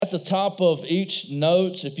at the top of each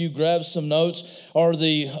notes, if you grab some notes, are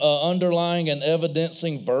the underlying and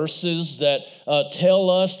evidencing verses that tell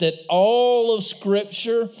us that all of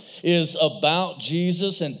Scripture is about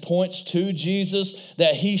Jesus and points to Jesus,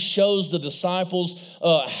 that he shows the disciples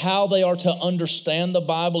how they are to understand the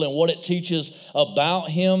Bible and what it teaches about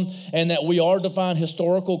him, and that we are to find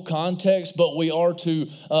historical context, but we are to,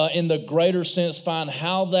 in the greater sense, find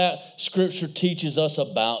how that Scripture teaches us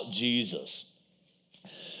about Jesus.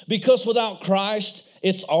 Because without Christ,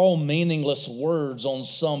 it's all meaningless words on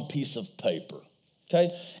some piece of paper,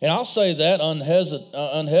 okay? And I'll say that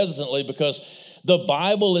unhesitantly because the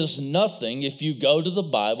Bible is nothing if you go to the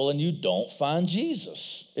Bible and you don't find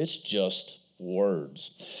Jesus. It's just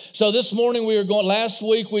words. So this morning last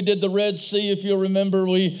week we did the Red Sea. If you'll remember,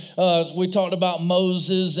 we talked about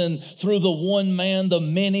Moses, and through the one man, the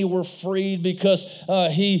many were freed because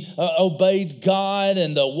he obeyed God,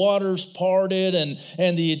 and the waters parted, and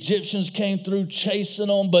the Egyptians came through chasing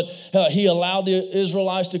them, but he allowed the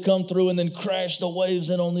Israelites to come through and then crash the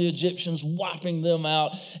waves in on the Egyptians, wiping them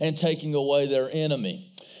out and taking away their enemy.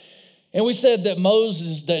 And we said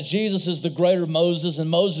that Jesus is the greater Moses, and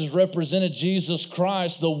Moses represented Jesus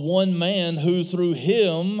Christ, the one man who through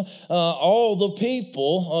him, all the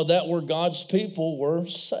people that were God's people were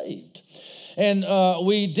saved. And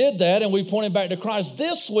we did that, and we pointed back to Christ.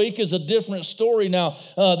 This week is a different story. Now,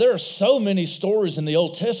 there are so many stories in the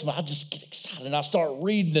Old Testament. I just get excited, and I start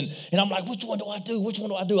reading, and I'm like, which one do I do? Which one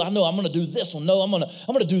do I do? I know I'm going to do this one. No, I'm going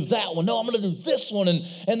to do that one. No, I'm going to do this one.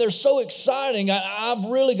 And they're so exciting. I've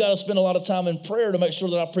really got to spend a lot of time in prayer to make sure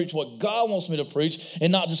that I preach what God wants me to preach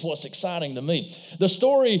and not just what's exciting to me.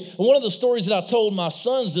 One of the stories that I told my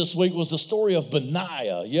sons this week was the story of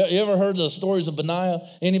Benaiah. You ever heard the stories of Benaiah?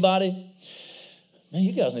 Anybody? Man,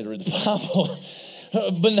 you guys need to read the Bible.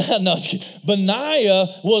 Benaiah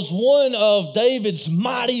was one of David's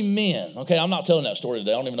mighty men. Okay, I'm not telling that story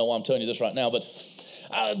today. I don't even know why I'm telling you this right now. But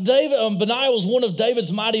Benaiah was one of David's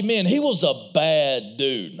mighty men. He was a bad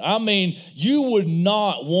dude. I mean, you would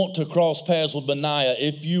not want to cross paths with Benaiah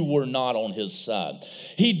if you were not on his side.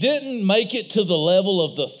 He didn't make it to the level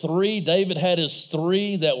of the three. David had his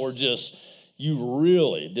three that were just... You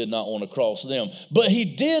really did not want to cross them. But he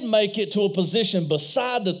did make it to a position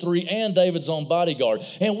beside the three and David's own bodyguard.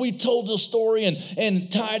 And we told the story,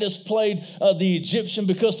 and Titus played the Egyptian,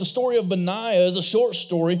 because the story of Benaiah is a short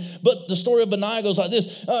story, but the story of Benaiah goes like this.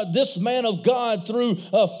 This man of God, through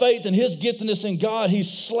faith and his giftedness in God, he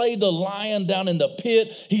slayed the lion down in the pit.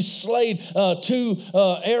 He slayed two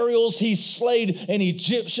Ariels. He slayed an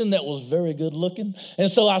Egyptian that was very good looking.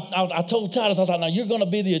 And so I told Titus, I was like, now you're going to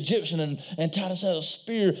be the Egyptian, and Titus had a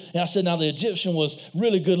spear. And I said, now the Egyptian was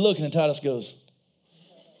really good looking. And Titus goes,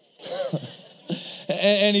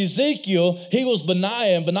 and Ezekiel, he was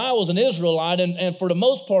Benaiah, and Benaiah was an Israelite. And for the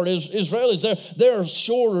most part, Israelis, they're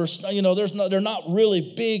shorter, they're not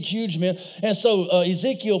really big, huge men. And so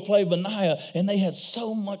Ezekiel played Benaiah, and they had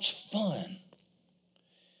so much fun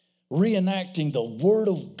reenacting the word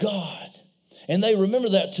of God. And they remember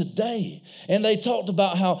that today. And they talked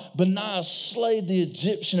about how Benaiah slayed the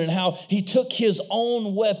Egyptian and how he took his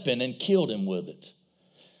own weapon and killed him with it.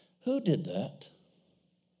 Who did that?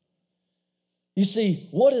 You see,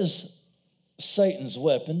 what is Satan's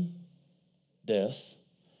weapon? Death.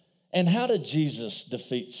 And how did Jesus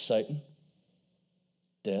defeat Satan?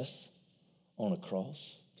 Death on a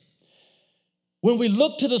cross. When we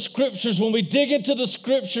look to the Scriptures, when we dig into the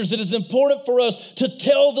Scriptures, it is important for us to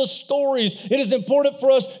tell the stories. It is important for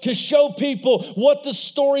us to show people what the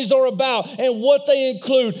stories are about and what they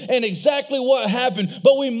include and exactly what happened.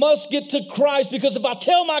 But we must get to Christ, because if I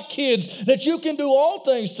tell my kids that you can do all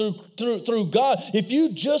things through God, if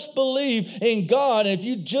you just believe in God and if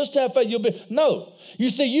you just have faith, you'll be... No. You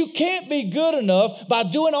see, you can't be good enough by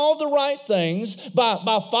doing all the right things, by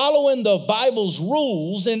following the Bible's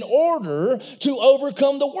rules in order to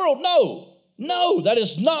overcome the world. No, that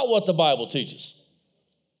is not what the Bible teaches.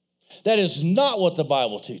 That is not what the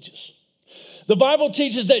Bible teaches. The Bible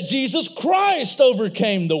teaches that Jesus Christ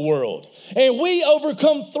overcame the world, and we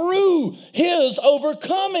overcome through his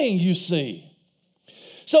overcoming, you see.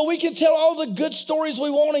 So we can tell all the good stories we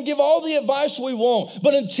want and give all the advice we want.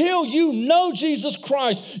 But until you know Jesus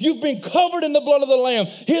Christ, you've been covered in the blood of the Lamb,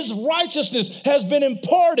 his righteousness has been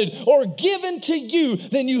imparted or given to you,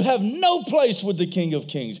 then you have no place with the King of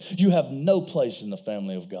Kings. You have no place in the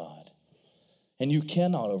family of God. And you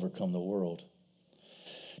cannot overcome the world.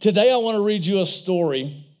 Today I want to read you a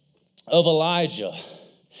story of Elijah.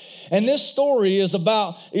 And this story is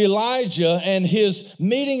about Elijah and his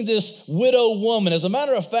meeting this widow woman. As a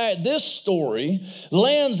matter of fact, this story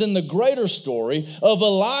lands in the greater story of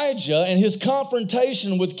Elijah and his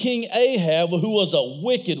confrontation with King Ahab, who was a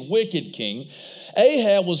wicked, wicked king.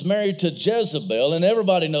 Ahab was married to Jezebel, and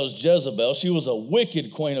everybody knows Jezebel. She was a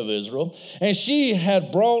wicked queen of Israel, and she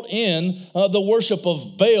had brought in the worship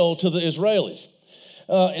of Baal to the Israelis.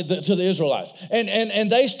 To the Israelites.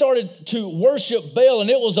 And they started to worship Baal, and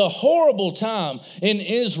it was a horrible time in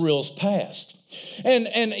Israel's past. And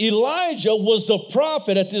Elijah was the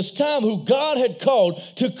prophet at this time who God had called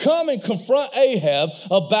to come and confront Ahab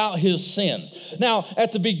about his sin. Now,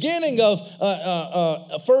 at the beginning of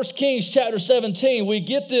 1 Kings chapter 17, we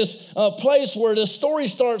get this place where the story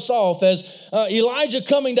starts off as Elijah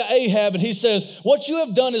coming to Ahab, and he says, "What you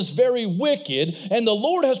have done is very wicked, and the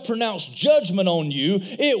Lord has pronounced judgment on you.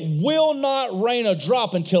 It will not rain a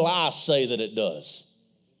drop until I say that it does."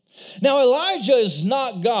 Now, Elijah is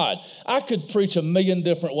not God. I could preach a million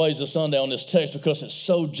different ways this Sunday on this text because it's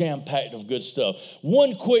so jam-packed of good stuff.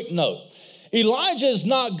 One quick note. Elijah is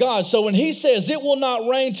not God. So when he says it will not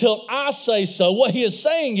rain till I say so, what he is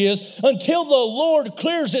saying is until the Lord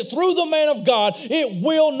clears it through the man of God, it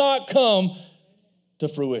will not come to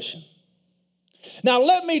fruition. Now,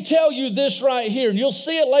 let me tell you this right here, and you'll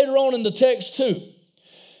see it later on in the text too.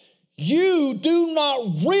 You do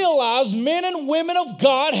not realize, men and women of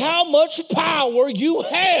God, how much power you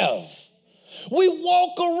have. We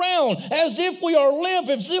walk around as if we are limp,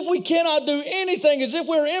 as if we cannot do anything, as if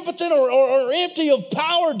we're impotent or empty of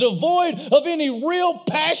power, devoid of any real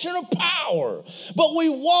passion or power. But we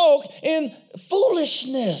walk in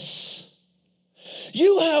foolishness.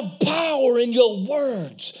 You have power in your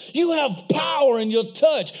words. You have power in your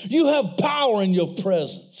touch. You have power in your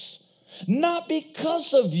presence. Not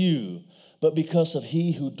because of you, but because of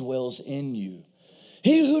he who dwells in you.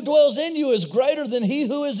 He who dwells in you is greater than he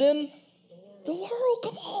who is in the world.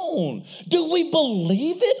 Come on. Do we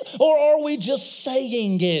believe it, or are we just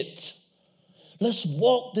saying it? Let's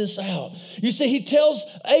walk this out. You see, he tells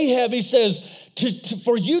Ahab, he says,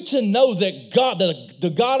 for you to know that God,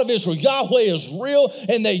 the God of Israel, Yahweh, is real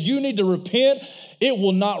and that you need to repent, it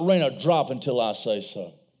will not rain a drop until I say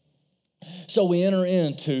so. So we enter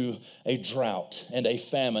into a drought and a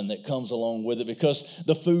famine that comes along with it because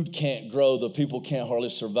the food can't grow, the people can't hardly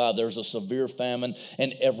survive. There's a severe famine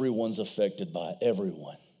and everyone's affected by it,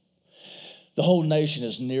 everyone. The whole nation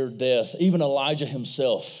is near death. Even Elijah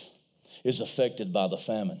himself is affected by the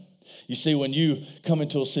famine. You see, when you come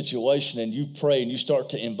into a situation and you pray and you start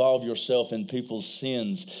to involve yourself in people's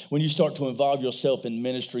sins, when you start to involve yourself in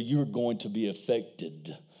ministry, you're going to be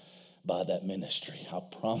affected by that ministry. I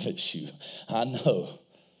promise you. I know.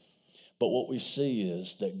 But what we see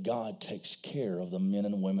is that God takes care of the men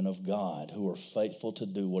and women of God who are faithful to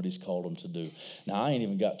do what he's called them to do. Now, I ain't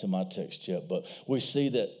even got to my text yet, but we see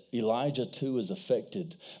that Elijah too is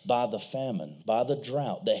affected by the famine, by the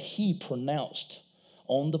drought that he pronounced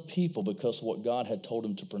on the people because of what God had told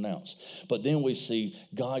him to pronounce. But then we see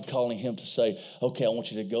God calling him to say, okay, I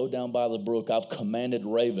want you to go down by the brook. I've commanded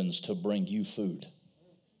ravens to bring you food.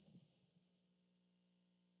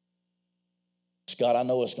 Scott, I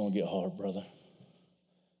know it's going to get hard, brother,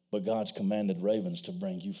 but God's commanded ravens to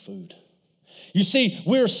bring you food. You see,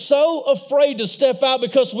 we're so afraid to step out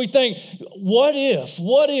because we think, what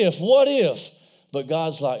if? But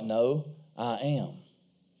God's like, no, I am.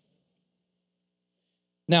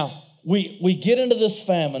 Now, we get into this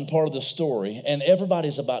famine part of the story, and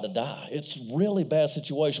everybody's about to die. It's a really bad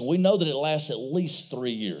situation. We know that it lasts at least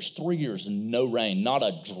 3 years. 3 years and no rain, not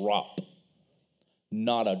a drop.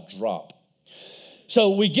 Not a drop.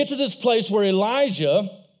 So we get to this place where Elijah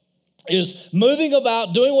is moving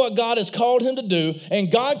about, doing what God has called him to do, and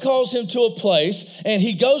God calls him to a place, and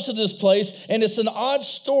he goes to this place, and it's an odd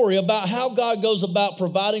story about how God goes about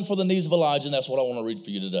providing for the needs of Elijah, and that's what I want to read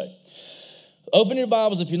for you today. Open your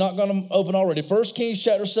Bibles if you're not going to open already. 1 Kings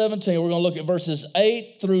chapter 17, we're going to look at verses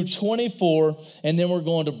 8 through 24, and then we're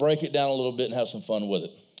going to break it down a little bit and have some fun with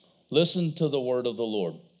it. Listen to the word of the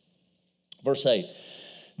Lord. Verse 8.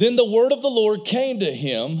 Then the word of the Lord came to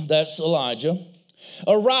him, that's Elijah.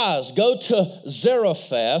 Arise, go to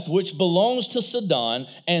Zarephath, which belongs to Sidon,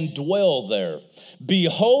 and dwell there.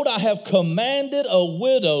 Behold, I have commanded a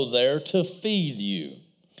widow there to feed you.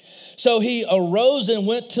 So he arose and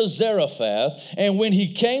went to Zarephath, and when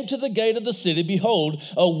he came to the gate of the city, behold,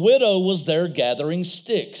 a widow was there gathering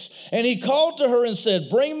sticks. And he called to her and said,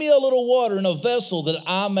 bring me a little water in a vessel that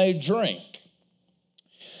I may drink.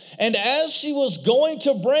 And as she was going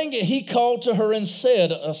to bring it, he called to her and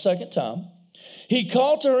said a second time, he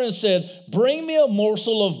called to her and said, "Bring me a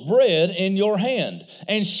morsel of bread in your hand."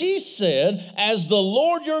 And she said, "As the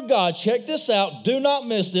Lord your God," check this out, do not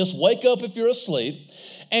miss this, wake up if you're asleep.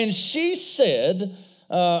 And she said,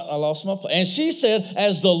 I lost my place. And she said,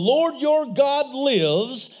 "As the Lord your God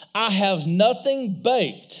lives, I have nothing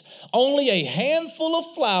baked, only a handful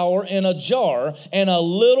of flour in a jar and a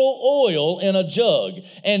little oil in a jug.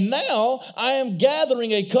 And now I am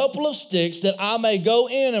gathering a couple of sticks that I may go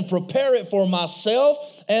in and prepare it for myself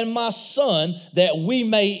and my son, that we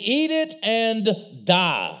may eat it and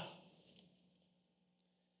die."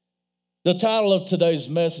 The title of today's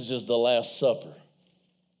message is The Last Supper.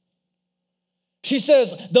 She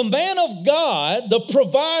says, the man of God, the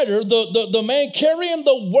provider, the man carrying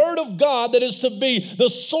the word of God that is to be the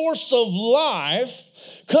source of life,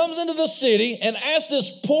 comes into the city and asks this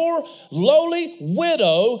poor, lowly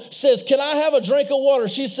widow, says, "Can I have a drink of water?"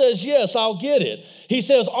 She says, "Yes, I'll get it." He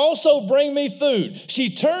says, "Also bring me food." She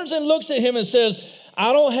turns and looks at him and says,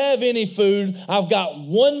 "I don't have any food. I've got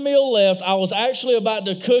one meal left. I was actually about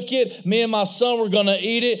to cook it. Me and my son were going to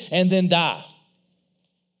eat it and then die."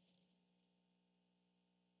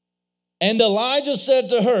 And Elijah said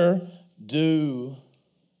to her, "Do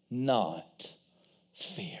not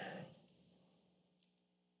fear."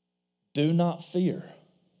 Do not fear.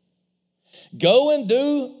 Go and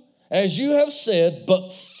do as you have said,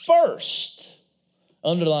 but first,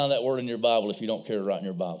 underline that word in your Bible if you don't care to write in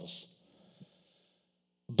your Bibles.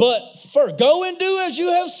 But first, go and do as you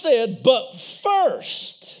have said, but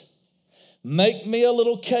first, make me a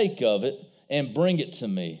little cake of it and bring it to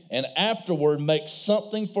me, and afterward make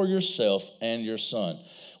something for yourself and your son.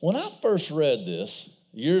 When I first read this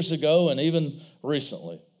years ago and even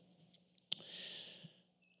recently,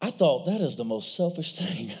 I thought that is the most selfish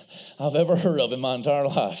thing I've ever heard of in my entire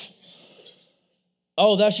life.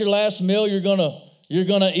 Oh, that's your last meal? You're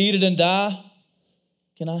gonna eat it and die?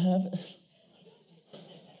 Can I have it?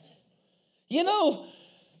 You know,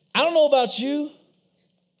 I don't know about you.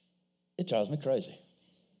 It drives me crazy.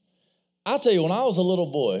 I'll tell you, when I was a little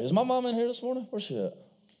boy, is my mom in here this morning? Where's she at?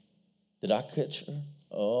 Did I catch her?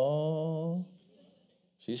 Oh,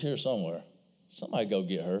 she's here somewhere. Somebody go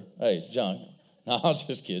get her. Hey, John. No, I'm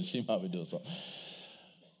just kidding. She might be doing something.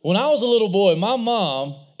 When I was a little boy, my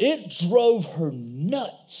mom, it drove her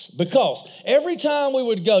nuts because every time we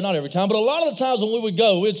would go, not every time, but a lot of the times when we would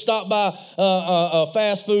go, we'd stop by a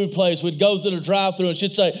fast food place. We'd go through the drive-thru and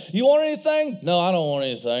she'd say, "You want anything?" "No, I don't want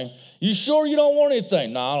anything." "You sure you don't want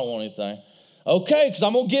anything?" "No, I don't want anything." "Okay, because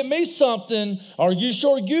I'm going to get me something. Are you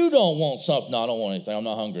sure you don't want something?" "No, I don't want anything. I'm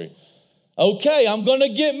not hungry." "Okay, I'm going to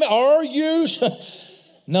get me. Are you?"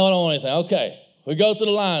 "No, I don't want anything." "Okay." We go through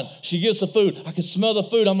the line. She gets the food. I can smell the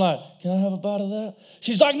food. I'm like, "Can I have a bite of that?"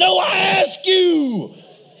 She's like, "No, I ask you."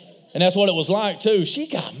 And that's what it was like, too. She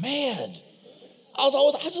got mad. I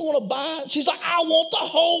just want to buy it. She's like, "I want the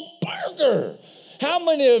whole burger." How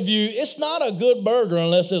many of you, it's not a good burger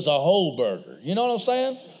unless it's a whole burger? You know what I'm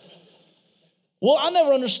saying? Well, I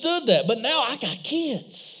never understood that, but now I got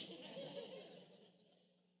kids.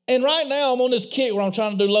 And right now I'm on this kick where I'm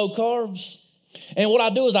trying to do low carbs. And what I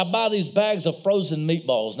do is I buy these bags of frozen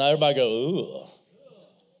meatballs. Now everybody go, "Ooh."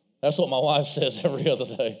 That's what my wife says every other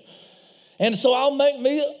day. And so I'll make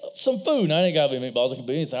me some food. Now, it ain't got to be meatballs. It can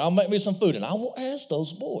be anything. I'll make me some food. And I will ask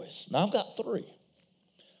those boys. Now, I've got 3.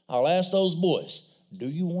 I'll ask those boys, "Do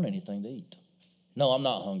you want anything to eat?" "No, I'm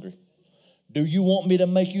not hungry." "Do you want me to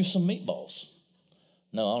make you some meatballs?"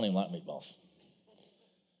 "No, I don't even like meatballs."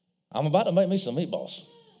 "I'm about to make me some meatballs."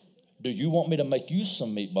 "Do you want me to make you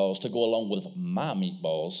some meatballs to go along with my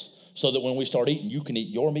meatballs so that when we start eating, you can eat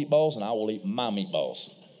your meatballs and I will eat my meatballs?"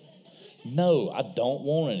 "No, I don't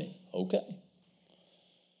want any." "Okay."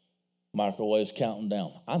 Microwave's counting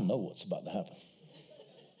down. I know what's about to happen.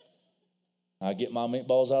 I get my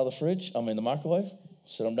meatballs out of the microwave,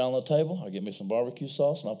 sit them down on the table. I get me some barbecue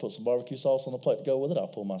sauce, and I put some barbecue sauce on the plate to go with it. I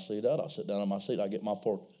pull my seat out. I sit down on my seat. I get my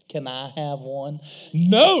fork. "Can I have one?"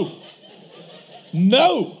 "No."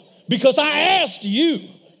 "No. Because I asked you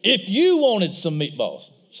if you wanted some meatballs."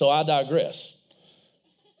 So I digress.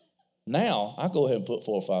 Now I go ahead and put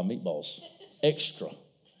 4 or 5 meatballs extra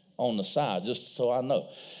on the side just so I know.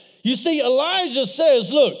 You see, Elijah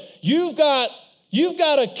says, "Look, you've got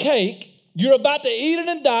a cake. You're about to eat it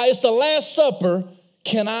and die. It's the Last Supper.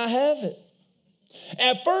 Can I have it?"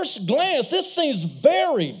 At first glance, this seems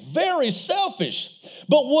very, very selfish.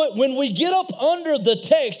 But when we get up under the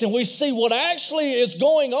text and we see what actually is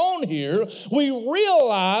going on here, we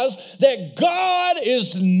realize that God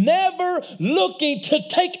is never looking to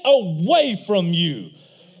take away from you.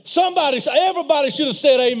 Everybody should have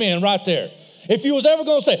said amen right there. If you was ever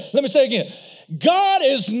going to say, let me say it again. God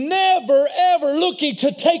is never, ever looking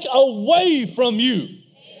to take away from you.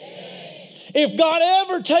 If God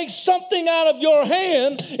ever takes something out of your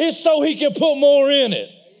hand, it's so he can put more in it.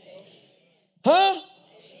 Huh?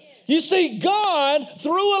 You see, God,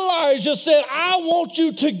 through Elijah, said, I want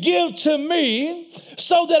you to give to me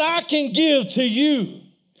so that I can give to you.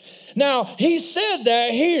 Now, he said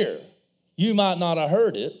that here. You might not have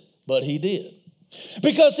heard it, but he did.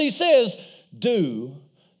 Because he says, do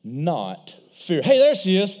not fear. Hey, there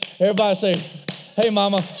she is. Everybody say, hey,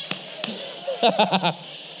 mama.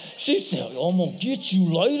 She said, I'm going to get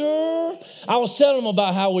you later. I was telling them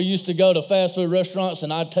about how we used to go to fast food restaurants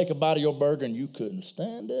and I'd take a bite of your burger and you couldn't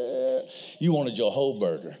stand it. You wanted your whole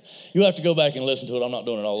burger. You have to go back and listen to it. I'm not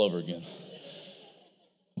doing it all over again.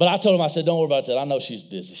 But I told him, I said, don't worry about that. I know she's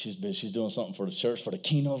busy. She's busy. She's doing something for the church, for the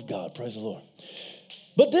kingdom of God. Praise the Lord.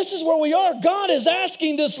 But this is where we are. God is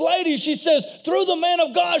asking this lady, she says, through the man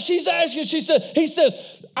of God, she's asking, he says,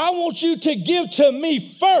 I want you to give to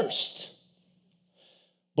me first.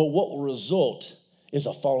 But what will result is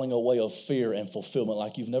a falling away of fear and fulfillment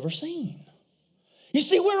like you've never seen. You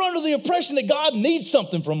see, we're under the impression that God needs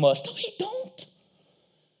something from us. No, he don't.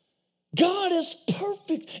 God is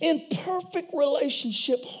perfect, in perfect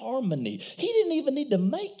relationship harmony. He didn't even need to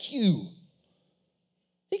make you.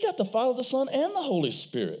 He got the Father, the Son, and the Holy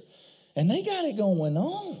Spirit. And they got it going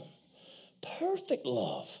on. Perfect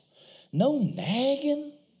love. No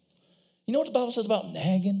nagging. You know what the Bible says about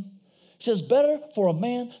nagging? It says, better for a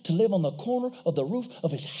man to live on the corner of the roof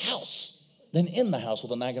of his house than in the house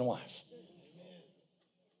with a nagging wife.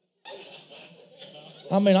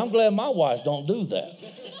 I mean, I'm glad my wife don't do that.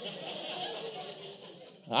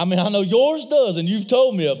 I mean, I know yours does, and you've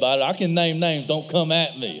told me about it. I can name names. Don't come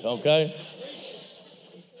at me, okay?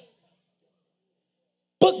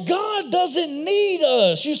 But God doesn't need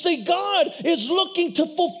us. You see, God is looking to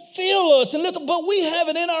fulfill us. But we have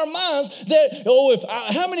it in our minds that,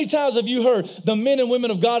 how many times have you heard the men and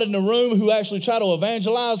women of God in the room who actually try to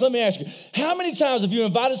evangelize? Let me ask you, how many times have you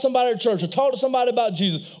invited somebody to church or talked to somebody about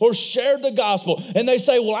Jesus or shared the gospel and they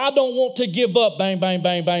say, well, I don't want to give up, bang, bang,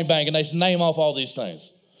 bang, bang, bang, and they name off all these things.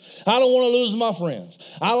 I don't want to lose my friends.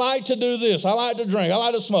 I like to do this. I like to drink. I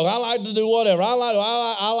like to smoke. I like to do whatever. I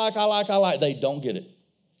like. They don't get it.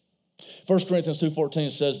 1 Corinthians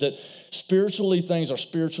 2:14 says that spiritually things are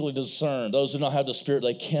spiritually discerned. Those who don't have the Spirit,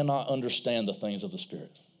 they cannot understand the things of the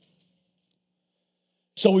Spirit.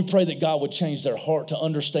 So we pray that God would change their heart to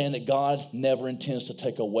understand that God never intends to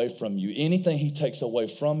take away from you. Anything he takes away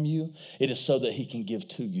from you, it is so that he can give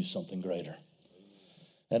to you something greater.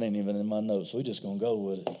 That ain't even in my notes. We're just going to go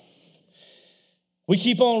with it. We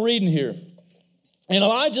keep on reading here. And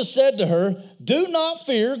Elijah said to her, do not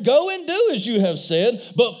fear, go and do as you have said,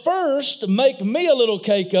 but first make me a little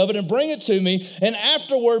cake of it and bring it to me, and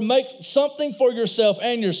afterward make something for yourself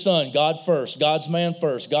and your son. God first, God's man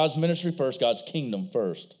first, God's ministry first, God's kingdom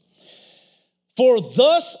first. For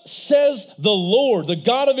thus says the Lord, the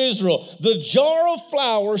God of Israel, the jar of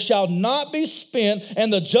flour shall not be spent,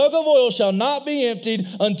 and the jug of oil shall not be emptied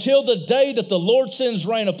until the day that the Lord sends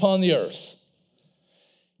rain upon the earth.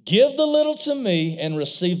 Give the little to me and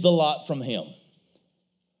receive the lot from him.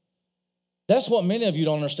 That's what many of you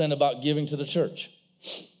don't understand about giving to the church.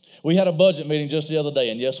 We had a budget meeting just the other day,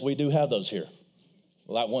 and yes, we do have those here,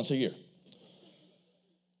 like once a year.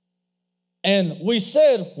 And we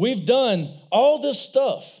said, we've done all this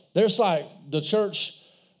stuff. There's like, the church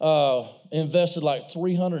invested like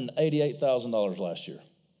 $388,000 last year,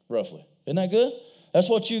 roughly. Isn't that good? That's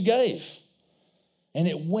what you gave. And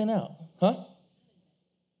it went out. Huh?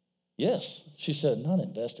 Yes. She said, not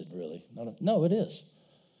invested, really. No, it is.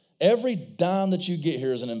 Every dime that you get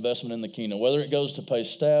here is an investment in the kingdom, whether it goes to pay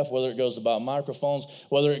staff, whether it goes to buy microphones,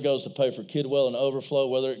 whether it goes to pay for Kidwell and Overflow,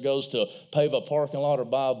 whether it goes to pave a parking lot or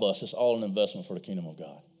buy a bus. It's all an investment for the kingdom of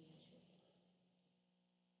God.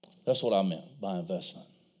 That's what I meant by investment.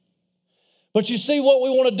 But you see, what we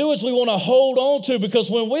want to do is we want to hold on to,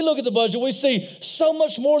 because when we look at the budget, we see so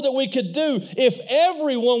much more that we could do if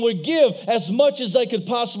everyone would give as much as they could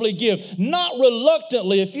possibly give, not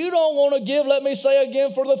reluctantly. If you don't want to give, let me say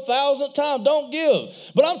again for the 1,000th time, don't give.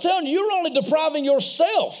 But I'm telling you, you're only depriving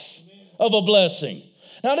yourself of a blessing.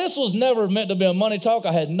 Now, this was never meant to be a money talk.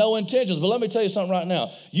 I had no intentions, but let me tell you something right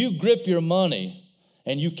now. You grip your money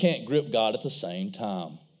and you can't grip God at the same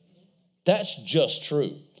time. That's just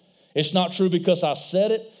true. It's not true because I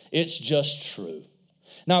said it. It's just true.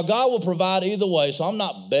 Now, God will provide either way, so I'm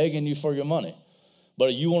not begging you for your money.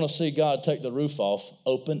 But if you want to see God take the roof off,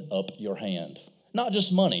 open up your hand. Not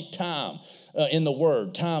just money, time in the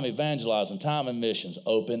Word, time evangelizing, time in missions.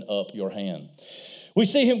 Open up your hand. We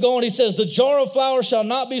see him going, he says, the jar of flour shall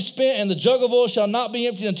not be spent and the jug of oil shall not be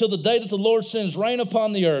emptied until the day that the Lord sends rain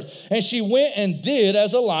upon the earth. And she went and did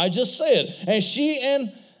as Elijah said. And she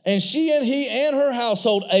and he and her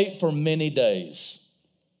household ate for many days.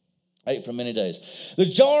 Ate for many days. The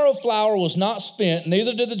jar of flour was not spent,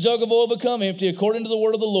 neither did the jug of oil become empty, according to the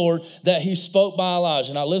word of the Lord that he spoke by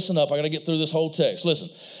Elijah. Now listen up, I got to get through this whole text. Listen.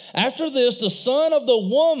 After this, the son of the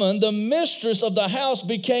woman, the mistress of the house,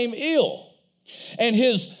 became ill. And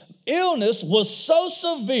his illness was so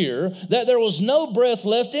severe that there was no breath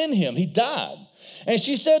left in him. He died. And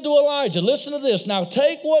she said to Elijah, listen to this. Now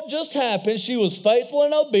take what just happened. She was faithful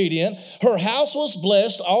and obedient. Her house was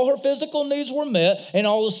blessed. All her physical needs were met. And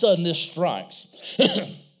all of a sudden this strikes.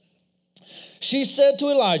 She said to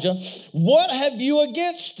Elijah, what have you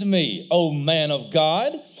against me, O man of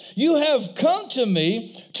God? You have come to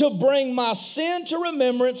me to bring my sin to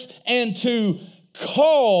remembrance and to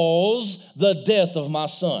cause the death of my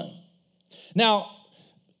son. Now,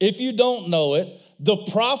 if you don't know it, the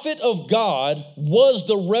prophet of God was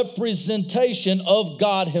the representation of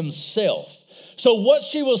God himself. So what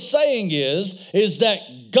she was saying is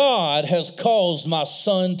that God has caused my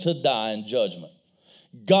son to die in judgment.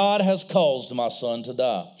 God has caused my son to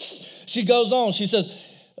die. She goes on, she says,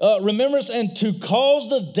 remembrance and to cause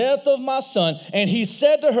the death of my son. And he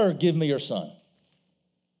said to her, give me your son.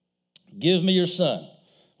 Give me your son.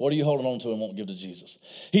 What are you holding on to and won't give to Jesus?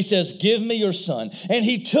 He says, give me your son. And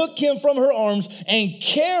he took him from her arms and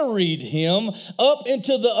carried him up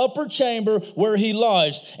into the upper chamber where he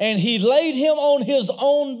lodged. And he laid him on his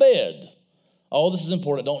own bed. Oh, this is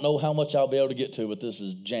important. Don't know how much I'll be able to get to, but this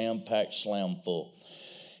is jam-packed, slam full.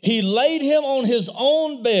 He laid him on his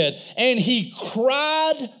own bed, and he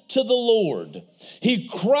cried to the Lord. He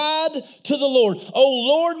cried to the Lord, O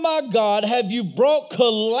Lord my God, have you brought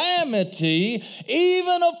calamity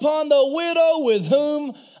even upon the widow with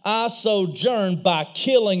whom I sojourned by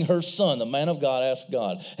killing her son? The man of God asked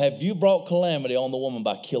God, have you brought calamity on the woman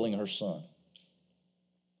by killing her son?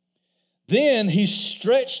 Then he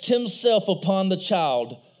stretched himself upon the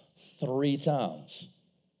child 3 times.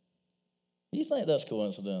 Do you think that's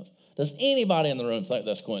coincidence? Does anybody in the room think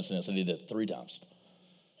that's coincidence that he did 3 times?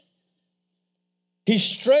 He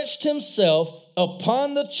stretched himself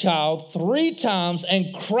upon the child 3 times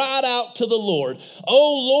and cried out to the Lord,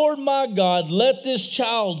 O Lord my God, let this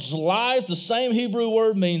child's life, the same Hebrew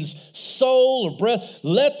word means soul or breath,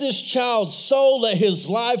 let this child's soul, let his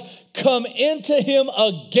life come into him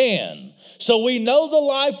again. So we know the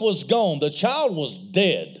life was gone. The child was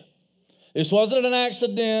dead. This wasn't an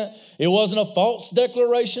accident. It wasn't a false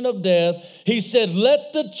declaration of death. He said,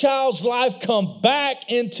 let the child's life come back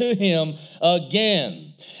into him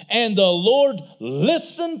again. And the Lord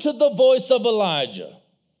listened to the voice of Elijah.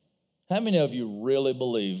 How many of you really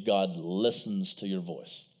believe God listens to your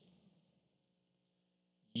voice?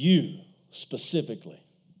 You specifically,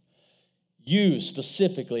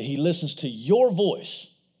 he listens to your voice.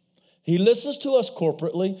 He listens to us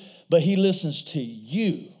corporately, but he listens to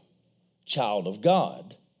you, child of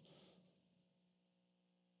God.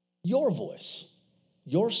 Your voice,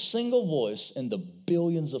 your single voice in the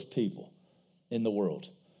billions of people in the world.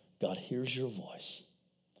 God hears your voice.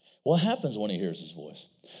 What happens when he hears his voice?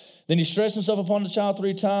 Then he stretched himself upon the child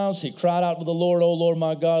 3 times. He cried out to the Lord, O Lord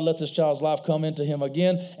my God, let this child's life come into him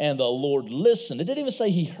again. And the Lord listened. It didn't even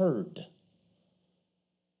say he heard.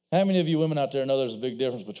 How many of you women out there know there's a big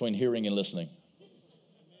difference between hearing and listening?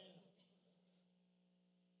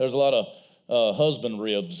 There's a lot of husband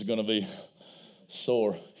ribs going to be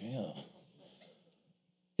sore. Yeah.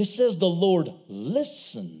 It says the Lord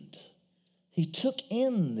listened. He took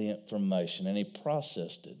in the information and he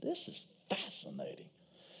processed it. This is fascinating.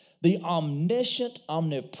 The omniscient,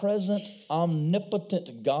 omnipresent,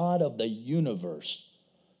 omnipotent God of the universe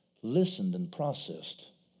listened and processed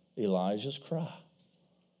Elijah's cry.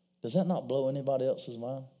 Does that not blow anybody else's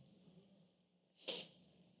mind?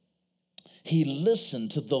 He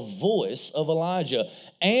listened to the voice of Elijah,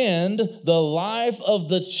 and the life of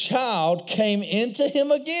the child came into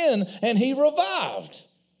him again, and he revived.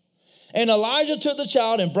 And Elijah took the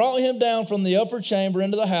child and brought him down from the upper chamber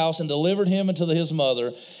into the house and delivered him into his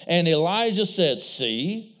mother. And Elijah said,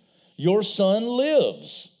 see, your son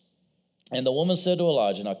lives. And the woman said to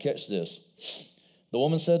Elijah, now catch this. The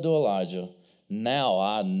woman said to Elijah, now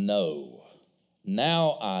I know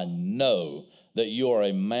that you are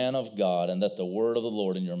a man of God and that the word of the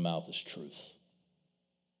Lord in your mouth is truth.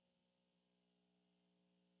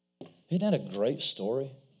 Isn't that a great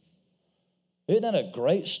story? Isn't that a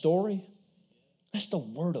great story? That's the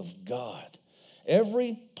word of God.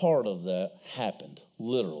 Every part of that happened,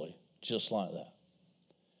 literally, just like that.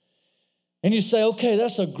 And you say, okay,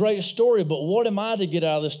 that's a great story, but what am I to get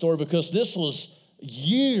out of this story? Because this was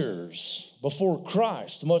years before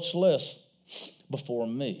Christ, much less before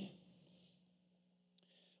me.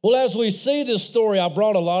 Well, as we see this story, I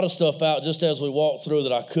brought a lot of stuff out just as we walked through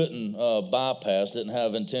that I couldn't bypass. Didn't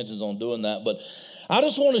have intentions on doing that. But I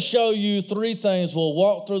just want to show you three things. We'll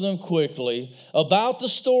walk through them quickly about the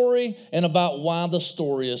story and about why the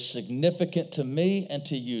story is significant to me and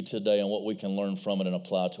to you today and what we can learn from it and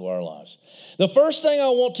apply to our lives. The first thing I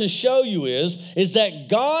want to show you is that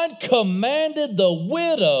God commanded the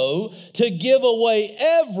widow to give away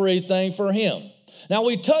everything for him. Now,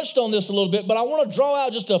 we touched on this a little bit, but I want to draw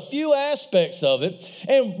out just a few aspects of it.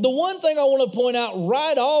 And the one thing I want to point out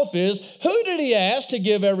right off is, who did he ask to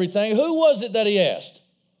give everything? Who was it that he asked?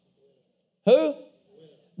 Who?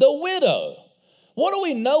 The widow. What do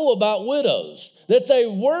we know about widows? That they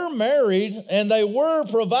were married and they were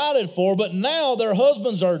provided for, but now their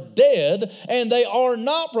husbands are dead and they are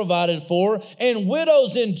not provided for. And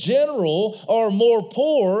widows in general are more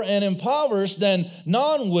poor and impoverished than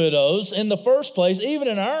non-widows in the first place. Even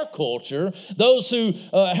in our culture, those who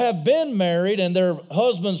have been married and their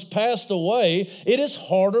husbands passed away, it is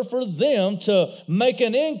harder for them to make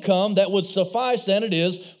an income that would suffice than it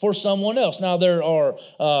is for someone else. Now, there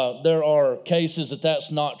are cases that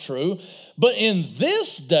that's not true. But in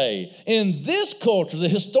this day, in this culture, the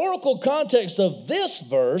historical context of this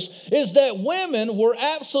verse is that women were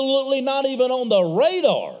absolutely not even on the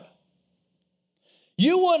radar.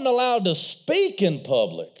 You weren't allowed to speak in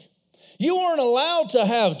public. You weren't allowed to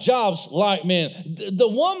have jobs like men. The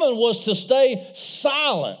woman was to stay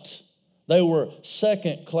silent. They were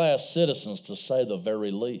second-class citizens, to say the very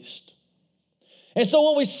least. And so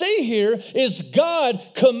what we see here is God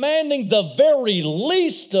commanding the very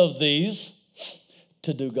least of these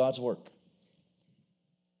to do God's work.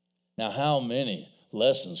 Now, how many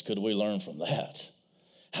lessons could we learn from that?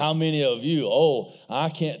 How many of you, I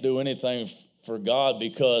can't do anything for God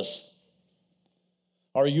because,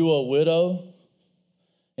 are you a widow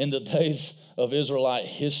in the days of Israelite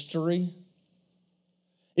history?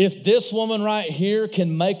 If this woman right here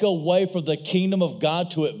can make a way for the kingdom of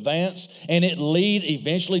God to advance and it lead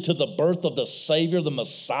eventually to the birth of the Savior, the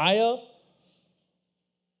Messiah,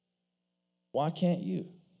 why can't you?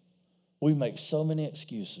 We make so many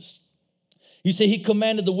excuses. You see, he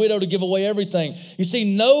commanded the widow to give away everything. You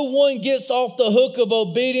see, no one gets off the hook of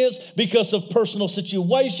obedience because of personal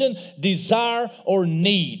situation, desire, or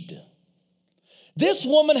need. This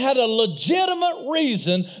woman had a legitimate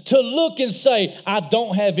reason to look and say, I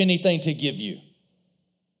don't have anything to give you.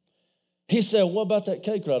 He said, what about that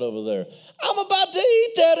cake right over there? I'm about to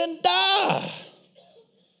eat that and die.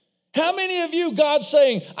 How many of you, God's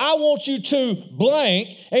saying, I want you to blank,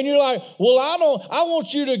 and you're like, well, I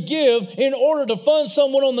want you to give in order to fund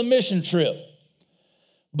someone on the mission trip.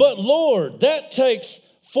 But Lord, that takes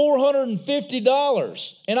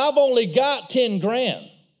 $450, and I've only got 10 grand.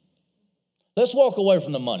 Let's walk away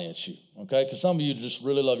from the money issue, okay? Because some of you just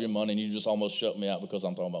really love your money and you just almost shut me out because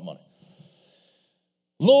I'm talking about money.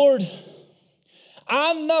 Lord,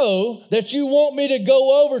 I know that you want me to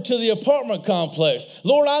go over to the apartment complex.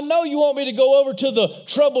 Lord, I know you want me to go over to the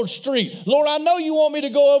troubled street. Lord, I know you want me to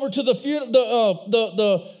go over to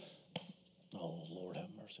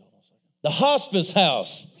the hospice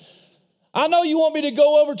house. I know you want me to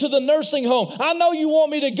go over to the nursing home. I know you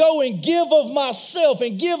want me to go and give of myself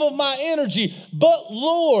and give of my energy. But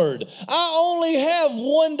Lord, I only have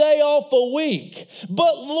one day off a week.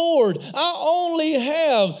 But Lord, I only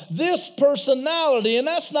have this personality, and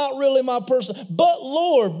that's not really my person. But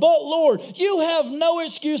Lord, you have no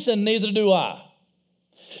excuse, and neither do I.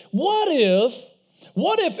 What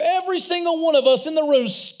if every single one of us in the room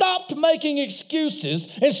stopped making excuses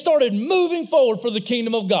and started moving forward for the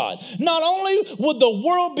kingdom of God? Not only would the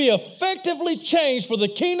world be effectively changed for the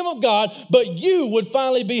kingdom of God, but you would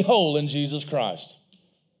finally be whole in Jesus Christ.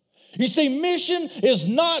 You see, mission is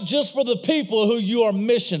not just for the people who you are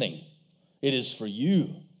missioning. It is for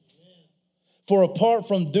you. For apart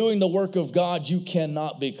from doing the work of God, you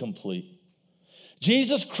cannot be complete.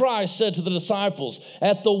 Jesus Christ said to the disciples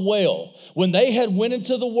at the well, when they had went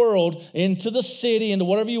into the world, into the city, into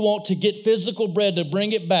whatever you want to get physical bread to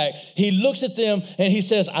bring it back, he looks at them and he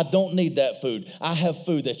says, I don't need that food. I have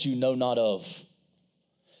food that you know not of.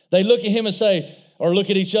 They look at him and say, or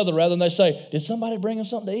look at each other rather, and they say, did somebody bring him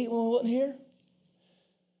something to eat when we wasn't here?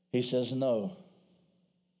 He says, no.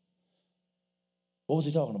 What was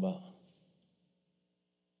he talking about?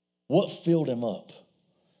 What filled him up?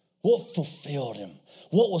 What fulfilled him?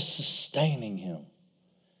 What was sustaining him?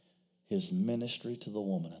 His ministry to the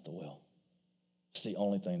woman at the well. It's the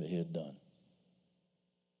only thing that he had done.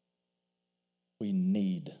 We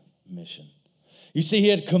need mission. You see, he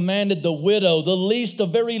had commanded the widow, the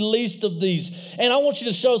very least of these. And I want you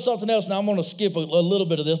to show something else. Now, I'm going to skip a little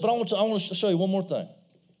bit of this, but I want to show you one more thing.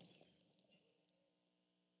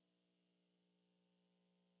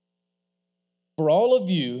 For all of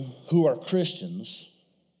you who are Christians,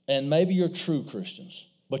 and maybe you're true Christians,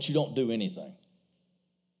 but you don't do anything.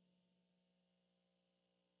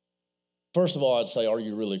 First of all, I'd say, are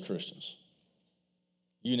you really Christians?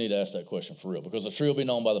 You need to ask that question for real, because a tree will be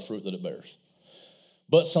known by the fruit that it bears.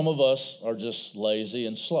 But some of us are just lazy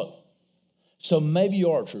and slow. So maybe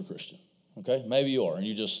you are a true Christian, okay? Maybe you are, and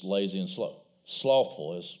you're just lazy and slow.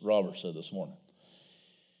 Slothful, as Robert said this morning.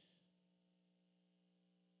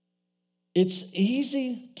 It's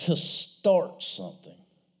easy to start something.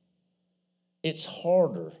 It's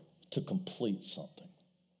harder to complete something.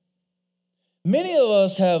 Many of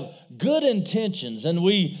us have good intentions, and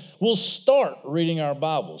we will start reading our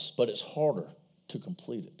Bibles, but it's harder to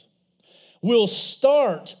complete it. We'll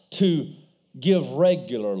start to give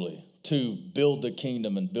regularly to build the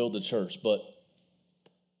kingdom and build the church, but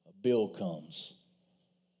a bill comes.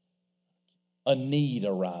 A need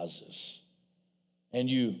arises, and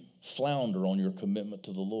you flounder on your commitment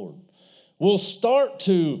to the Lord. We'll start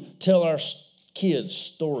to tell our kids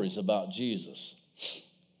stories about Jesus.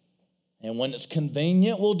 And when it's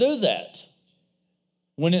convenient, we'll do that.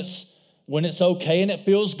 When it's okay and it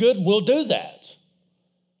feels good, we'll do that.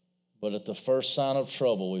 But at the first sign of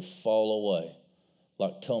trouble, we fall away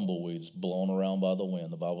like tumbleweeds blown around by the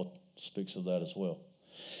wind. The Bible speaks of that as well.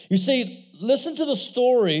 You see, listen to the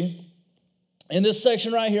story in this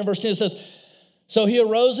section right here in verse 10. It says, so he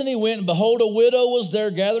arose and he went, and behold, a widow was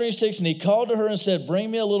there gathering sticks, and he called to her and said,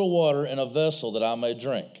 bring me a little water in a vessel that I may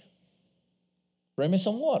drink. Bring me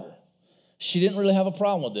some water. She didn't really have a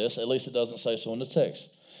problem with this. At least it doesn't say so in the text.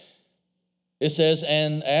 It says,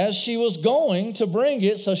 and as she was going to bring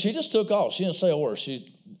it, so she just took off. She didn't say a word.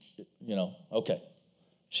 Okay.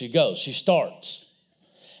 She goes. She starts.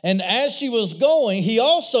 And as she was going, he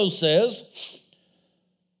also says,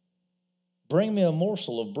 bring me a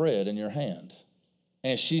morsel of bread in your hand.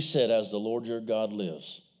 And she said, as the Lord your God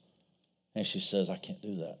lives. And she says, I can't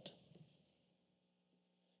do that.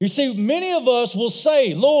 You see, many of us will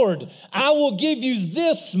say, Lord, I will give you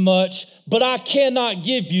this much, but I cannot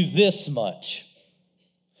give you this much.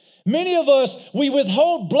 Many of us, we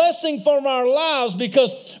withhold blessing from our lives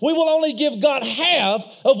because we will only give God half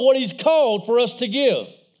of what he's called for us to give.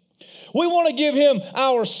 We want to give him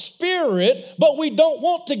our spirit, but we don't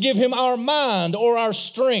want to give him our mind or our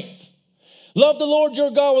strength. Love the Lord your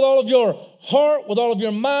God with all of your heart, with all of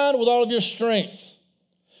your mind, with all of your strength.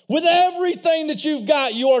 With everything that you've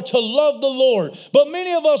got, you are to love the Lord. But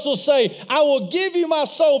many of us will say, I will give you my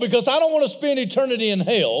soul because I don't want to spend eternity in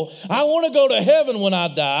hell. I want to go to heaven when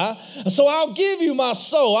I die. So I'll give you my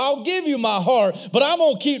soul. I'll give you my heart. But I'm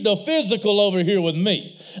going to keep the physical over here with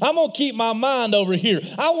me. I'm going to keep my mind over here.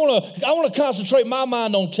 I want to concentrate my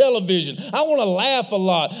mind on television. I want to laugh a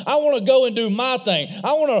lot. I want to go and do my thing.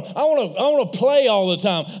 I want to play all the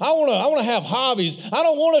time. I want to have hobbies. I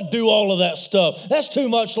don't want to do all of that stuff. That's too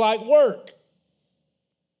much like work.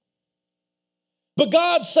 But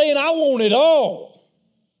God's saying, I want it all.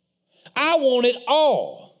 I want it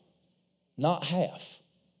all, not half.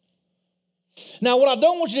 Now, what I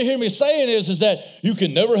don't want you to hear me saying is that you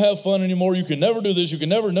can never have fun anymore. You can never do this. You can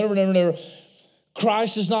never.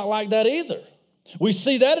 Christ is not like that either. We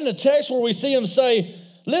see that in the text where we see him say,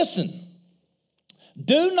 listen,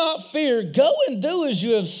 do not fear. Go and do as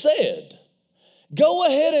you have said. Go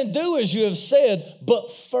ahead and do as you have said,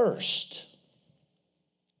 but first.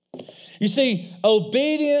 You see,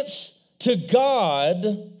 obedience to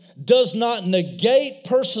God does not negate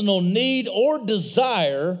personal need or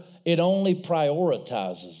desire. It only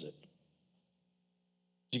prioritizes it.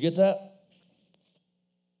 Did you get that?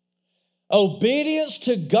 Obedience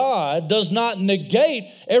to God does not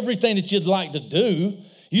negate everything that you'd like to do.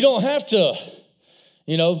 You don't have to,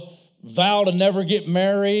 vow to never get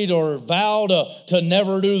married or vow to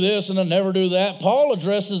never do this and to never do that. Paul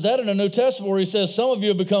addresses that in the New Testament where he says some of you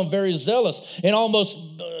have become very zealous and almost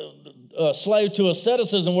slave to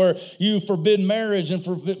asceticism where you forbid marriage and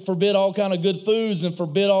forbid all kind of good foods and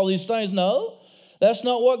forbid all these things. No, that's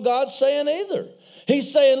not what God's saying either.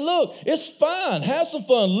 He's saying, look, it's fine. Have some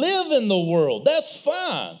fun. Live in the world. That's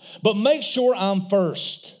fine. But make sure I'm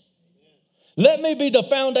first. Let me be the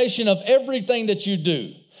foundation of everything that you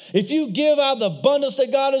do. If you give out the abundance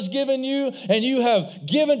that God has given you and you have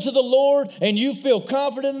given to the Lord and you feel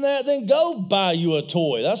confident in that, then go buy you a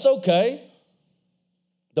toy. That's okay.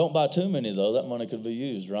 Don't buy too many, though. That money could be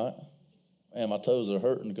used, right? And my toes are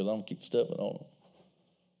hurting because I'm going to keep stepping on them.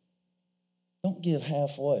 Don't give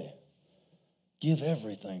halfway. Give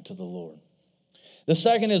everything to the Lord. The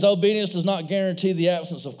second is obedience does not guarantee the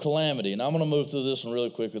absence of calamity. And I'm going to move through this one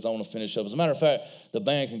really quick because I want to finish up. As a matter of fact, the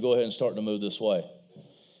band can go ahead and start to move this way.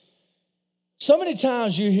 So many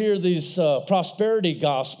times you hear these prosperity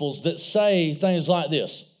gospels that say things like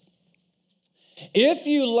this. If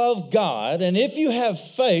you love God and if you have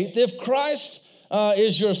faith, if Christ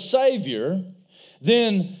is your Savior,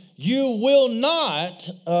 then you will not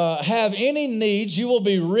have any needs. You will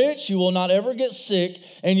be rich. You will not ever get sick.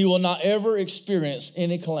 And you will not ever experience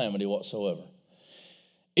any calamity whatsoever.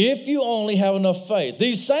 If you only have enough faith.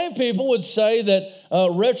 These same people would say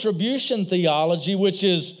that retribution theology, which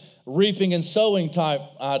is reaping and sowing type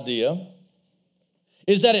idea,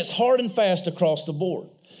 is that it's hard and fast across the board.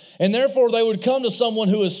 And therefore, they would come to someone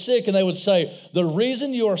who is sick and they would say, the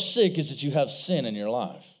reason you are sick is that you have sin in your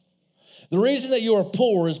life. The reason that you are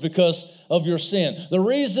poor is because of your sin. The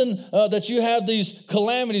reason that you have these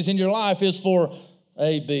calamities in your life is for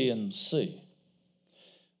A, B, and C.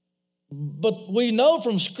 But we know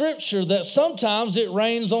from Scripture that sometimes it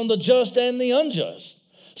rains on the just and the unjust.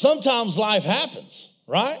 Sometimes life happens,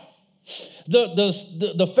 right?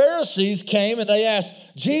 The Pharisees came and they asked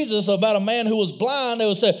Jesus about a man who was blind. They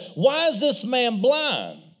would say, why is this man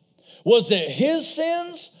blind? Was it his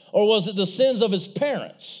sins or was it the sins of his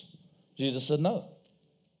parents? Jesus said no.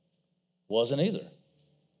 Wasn't either.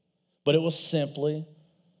 But it was simply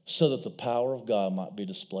so that the power of God might be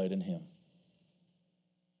displayed in him.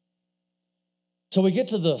 So we get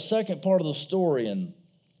to the second part of the story, and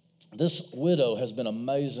this widow has been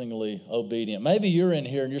amazingly obedient. Maybe you're in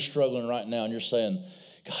here and you're struggling right now and you're saying,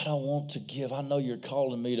 God, I want to give. I know you're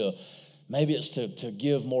calling me to, maybe it's to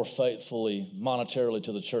give more faithfully, monetarily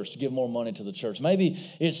to the church, to give more money to the church. Maybe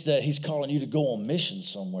it's that he's calling you to go on mission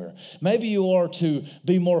somewhere. Maybe you are to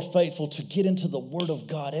be more faithful, to get into the Word of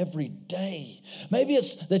God every day. Maybe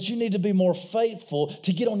it's that you need to be more faithful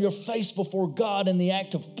to get on your face before God in the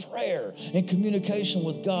act of prayer and communication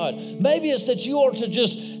with God. Maybe it's that you are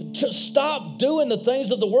to stop doing the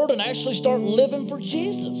things of the world and actually start living for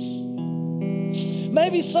Jesus.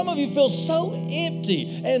 Maybe some of you feel so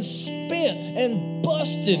empty and spent and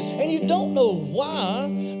busted, and you don't know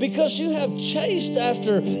why, because you have chased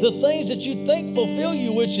after the things that you think fulfill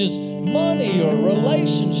you, which is money or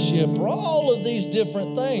relationship or all of these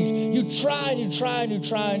different things. You try and you try and you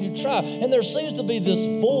try and you try, and there seems to be this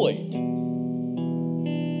void.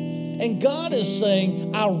 And God is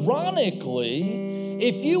saying, ironically,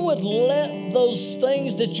 if you would let those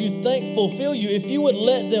things that you think fulfill you, if you would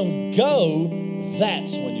let them go,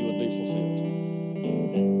 that's when you would be fulfilled.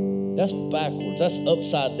 That's backwards. That's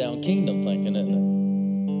upside down kingdom thinking, isn't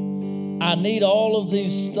it? I need all of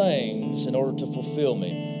these things in order to fulfill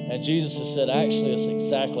me. And Jesus has said, actually, it's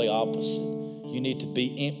exactly opposite. You need to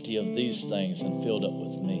be empty of these things and filled up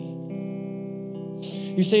with me.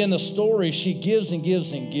 You see, in the story, she gives and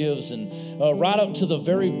gives and gives, and right up to the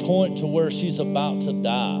very point to where she's about to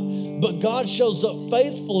die. But God shows up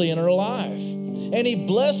faithfully in her life. And he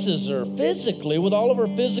blesses her physically with all of her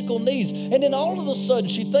physical needs. And then all of a sudden,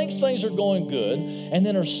 she thinks things are going good. And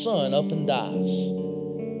then her son up and dies.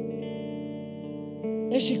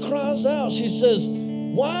 And she cries out. She says,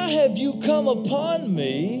 why have you come upon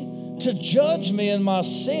me to judge me in my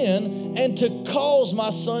sin and to cause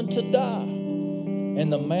my son to die?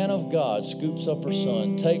 And the man of God scoops up her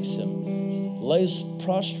son, takes him, lays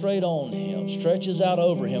prostrate on him, stretches out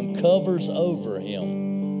over him, covers over him,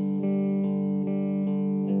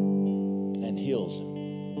 heals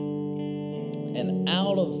him. And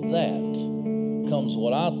out of that comes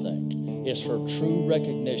what I think is her true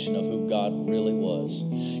recognition of who God really was.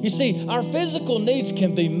 You see, our physical needs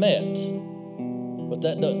can be met, but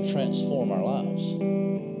that doesn't transform our lives.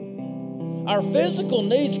 Our physical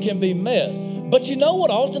needs can be met, but you know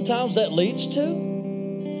what oftentimes that leads to?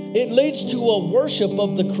 It leads to a worship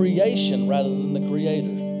of the creation rather than the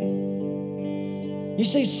Creator. You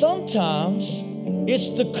see, sometimes it's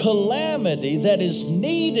the calamity that is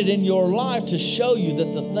needed in your life to show you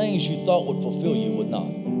that the things you thought would fulfill you would not.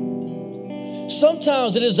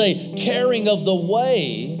 Sometimes it is a tearing of the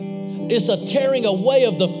way. It's a tearing away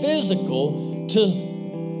of the physical to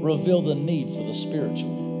reveal the need for the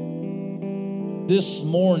spiritual. This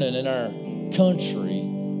morning in our country,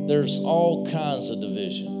 there's all kinds of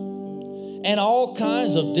division and all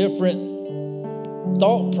kinds of different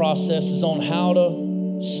thought processes on how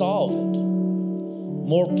to solve it.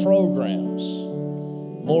 More programs,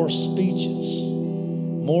 more speeches,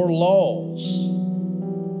 more laws,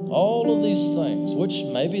 all of these things, which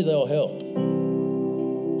maybe they'll help.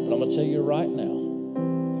 But I'm going to tell you right now,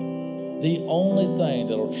 the only thing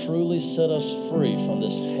that will truly set us free from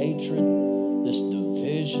this hatred this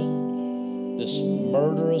division, this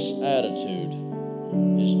murderous attitude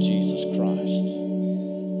is Jesus Christ.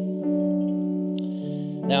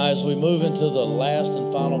 Now, as we move into the last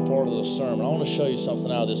and final part of the sermon, I want to show you something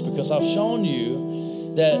out of this, because I've shown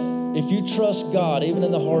you that if you trust God, even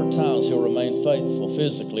in the hard times, He'll remain faithful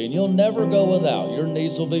physically, and you'll never go without. Your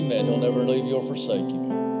needs will be met. He'll never leave you or forsake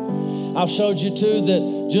you. I've showed you, too,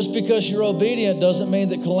 that just because you're obedient doesn't mean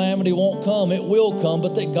that calamity won't come. It will come,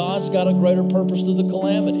 but that God's got a greater purpose through the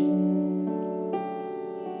calamity.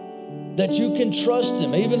 That you can trust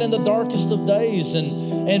Him even in the darkest of days.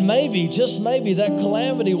 And maybe, just maybe, that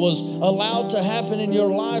calamity was allowed to happen in your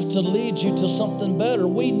life to lead you to something better.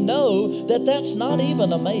 We know that that's not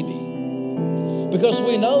even a maybe, because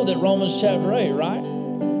we know that Romans chapter 8, right?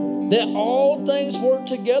 That all things work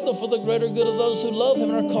together for the greater good of those who love Him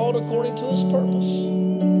and are called according to His purpose.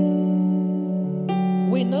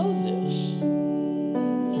 We know this.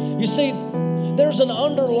 You see, there's an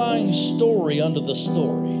underlying story under the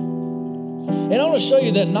story. And I want to show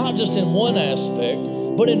you that not just in one aspect,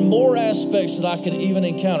 but in more aspects that I could even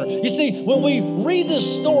encounter. You see, when we read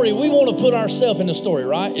this story, we want to put ourselves in the story,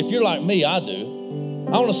 right? If you're like me, I do.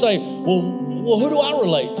 I want to say, well, who do I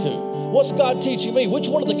relate to? What's God teaching me? Which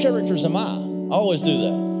one of the characters am I? I always do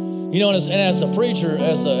that. You know, and as a preacher,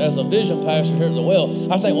 as a vision pastor here at the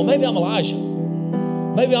Well, I think, well, maybe I'm Elijah.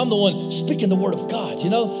 Maybe I'm the one speaking the word of God, you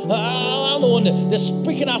know? I'm the one that's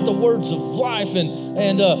speaking out the words of life,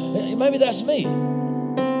 and maybe that's me.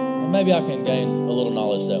 And maybe I can gain a little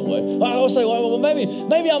knowledge that way. I would say, well,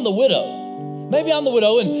 maybe I'm the widow. Maybe I'm the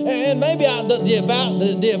widow, and maybe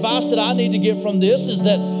the advice that I need to get from this is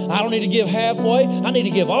that I don't need to give halfway. I need to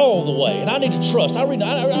give all the way, and I need to trust. I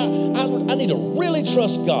need to really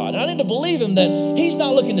trust God. I need to believe Him that He's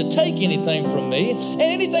not looking to take anything from me, and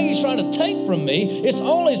anything He's trying to take from me, it's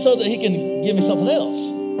only so that He can give me something else.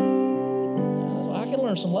 I can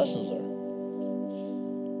learn some lessons there.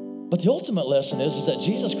 But the ultimate lesson is that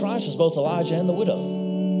Jesus Christ is both Elijah and the widow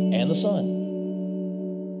and the son.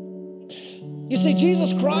 You see,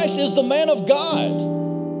 Jesus Christ is the man of God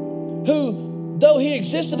who, though He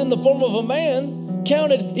existed in the form of a man,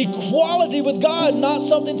 counted equality with God not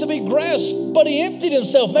something to be grasped, but He emptied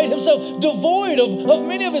Himself, made Himself devoid of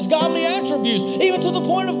many of His godly attributes, even to the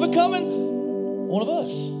point of becoming one of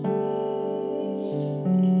us.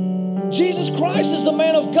 Jesus Christ is the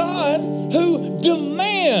man of God who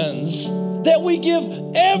demands that we give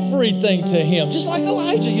everything to Him, just like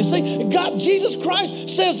Elijah. You see, Jesus Christ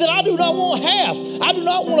says that I do not want half. I do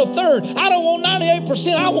not want a third. I don't want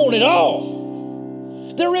 98%. I want it all.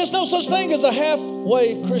 There is no such thing as a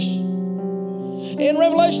halfway Christian. In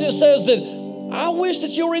Revelation, it says that I wish that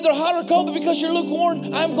you were either hot or cold, but because you're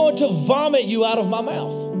lukewarm, I'm going to vomit you out of my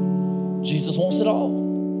mouth. Jesus wants it all.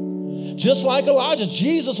 Just like Elijah,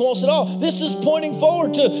 Jesus wants it all. This is pointing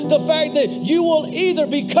forward to the fact that you will either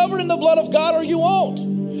be covered in the blood of God or you won't.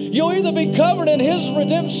 You'll either be covered in His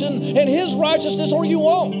redemption and His righteousness or you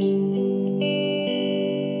won't.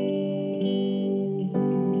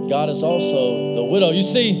 God is also the widow. You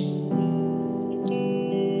see,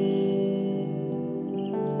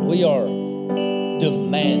 we are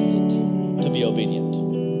demanded to be obedient.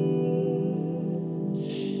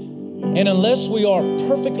 And unless we are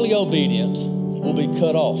perfectly obedient, we'll be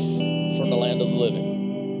cut off from the land of the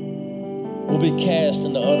living. We'll be cast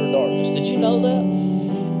into utter darkness. Did you know that?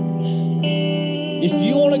 If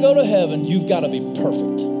you want to go to heaven, you've got to be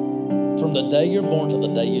perfect from the day you're born to the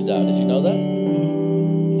day you die. Did you know that?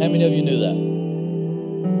 How many of you knew that?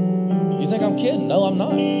 You think I'm kidding? No, I'm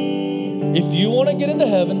not. If you want to get into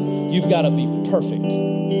heaven, you've got to be perfect.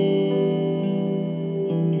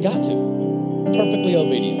 Got to. Perfectly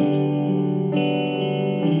obedient.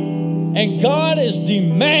 And God is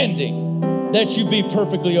demanding that you be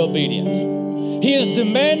perfectly obedient. He is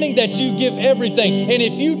demanding that you give everything. And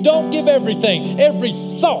if you don't give everything, every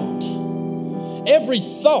thought,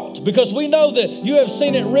 because we know that you have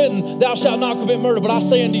seen it written, thou shalt not commit murder, but I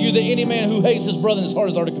say unto you that any man who hates his brother in his heart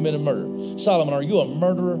has already committed murder. Solomon, are you a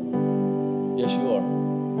murderer? Yes, you are.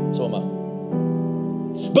 So am I.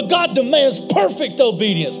 But God demands perfect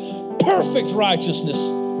obedience, perfect righteousness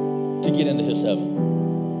to get into His heaven.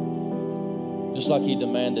 Just like He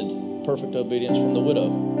demanded perfect obedience from the widow.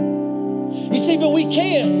 You see, but we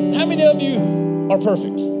can't. How many of you are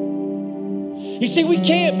perfect? You see, we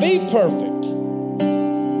can't be perfect.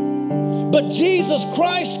 But Jesus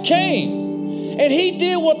Christ came, and He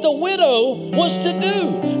did what the widow was to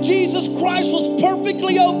do. Jesus Christ was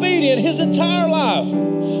perfectly obedient His entire life.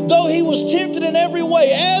 Though He was tempted in every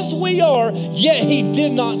way, as we are, yet He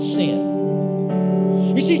did not sin.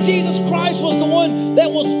 You see, Jesus Christ was the one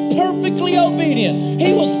that was perfectly obedient.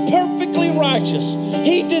 He was perfectly perfectly righteous.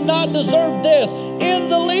 He did not deserve death in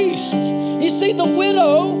the least. You see, the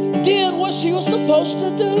widow did what she was supposed to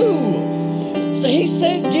do. So he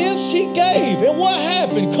said, give, she gave. And what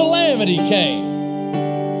happened? Calamity came.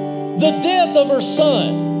 The death of her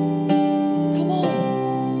son. Come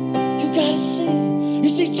on. You got to see. You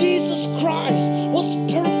see, Jesus Christ was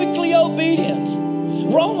perfectly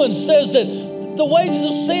obedient. Romans says that the wages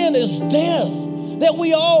of sin is death. That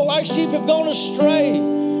we all, like sheep, have gone astray.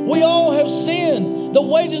 We all have sinned. The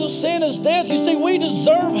wages of sin is death. You see, we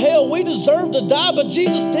deserve hell. We deserve to die, but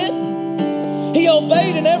Jesus didn't. He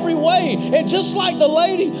obeyed in every way. And just like the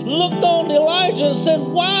lady looked on Elijah and said,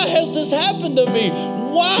 why has this happened to me?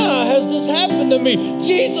 Why has this happened to me?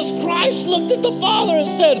 Jesus Christ looked at the Father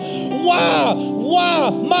and said, why,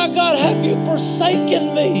 my God, have you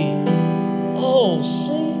forsaken me? Oh,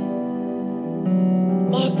 see?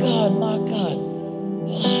 My God, why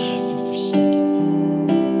have you forsaken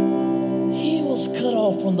me? He was cut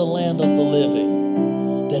off from the land of the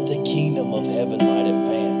living that the kingdom of heaven might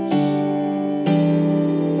advance.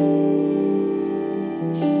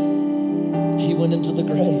 He went into the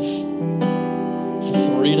grave for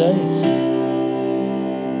 3 days.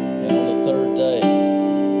 And on the third day,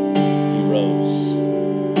 he rose.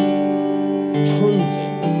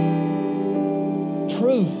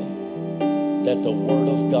 Proving that the word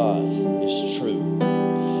of God is true.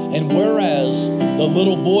 And whereas the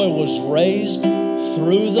little boy was raised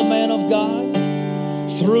through the man of God,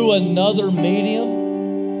 through another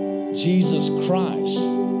medium, Jesus Christ,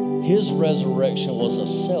 his resurrection was a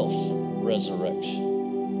self-resurrection.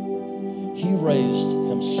 He raised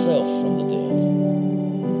himself from the dead.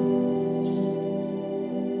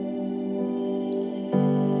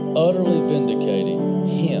 Utterly vindicating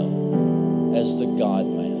him as the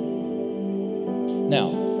God-man. Now,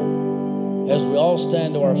 as we all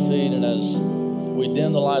stand to our feet and as we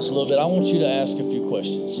dim the lights a little bit, I want you to ask a few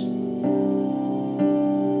questions.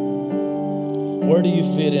 Where do you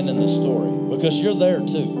fit in this story? Because you're there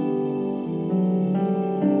too.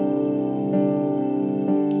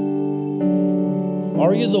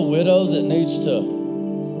 Are you the widow that needs to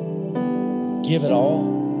give it all?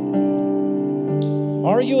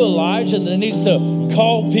 Are you Elijah that needs to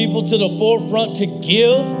call people to the forefront to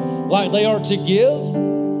give like they are to give?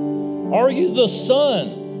 Are you the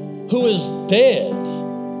son who is dead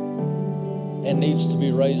and needs to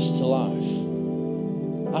be raised to life?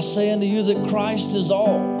 I say unto you that Christ is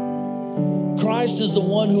all. Christ is the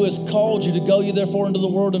one who has called you to go ye therefore into the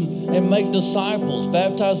world and make disciples,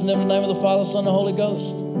 baptizing them in the name of the Father, Son, and the Holy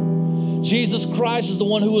Ghost. Jesus Christ is the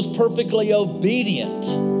one who was perfectly obedient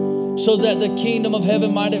so that the kingdom of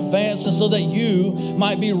heaven might advance and so that you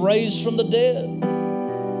might be raised from the dead.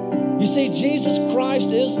 You see, Jesus Christ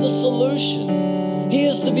is the solution. He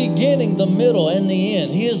is the beginning, the middle, and the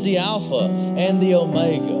end. He is the Alpha and the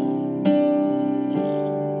Omega.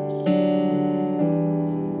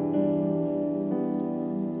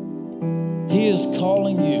 He is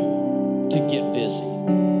calling you to get busy.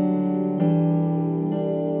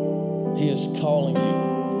 He is calling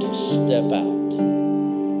you to step out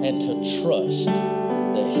and to trust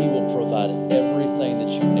that He will provide everything that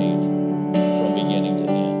you need from beginning to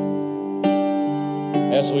end.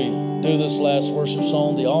 As we do this last worship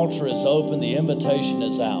song, the altar is open, the invitation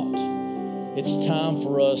is out. It's time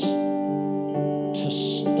for us to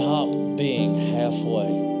stop being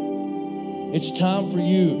halfway. It's time for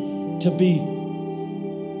you to be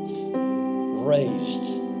raised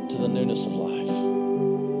to the newness of life.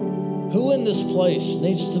 Who in this place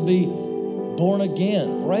needs to be born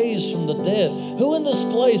again, raised from the dead? Who in this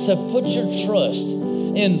place have put your trust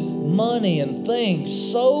in money and things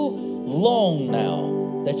so long now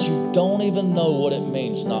that you don't even know what it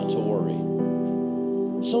means not to worry?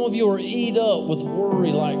 Some of you are eat up with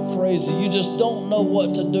worry like crazy. You just don't know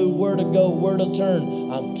what to do, where to go, where to turn.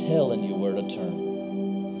 I'm telling you where to turn.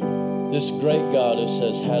 This great God who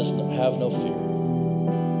says, have no fear.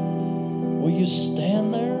 Will you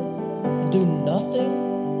stand there and do nothing?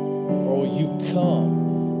 Or will you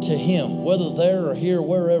come to Him, whether there or here,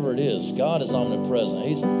 wherever it is? God is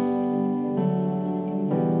omnipresent.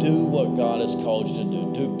 Do what God has called you to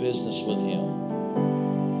do. Do business with Him.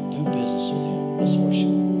 Do business with Him. Let's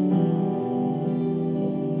worship.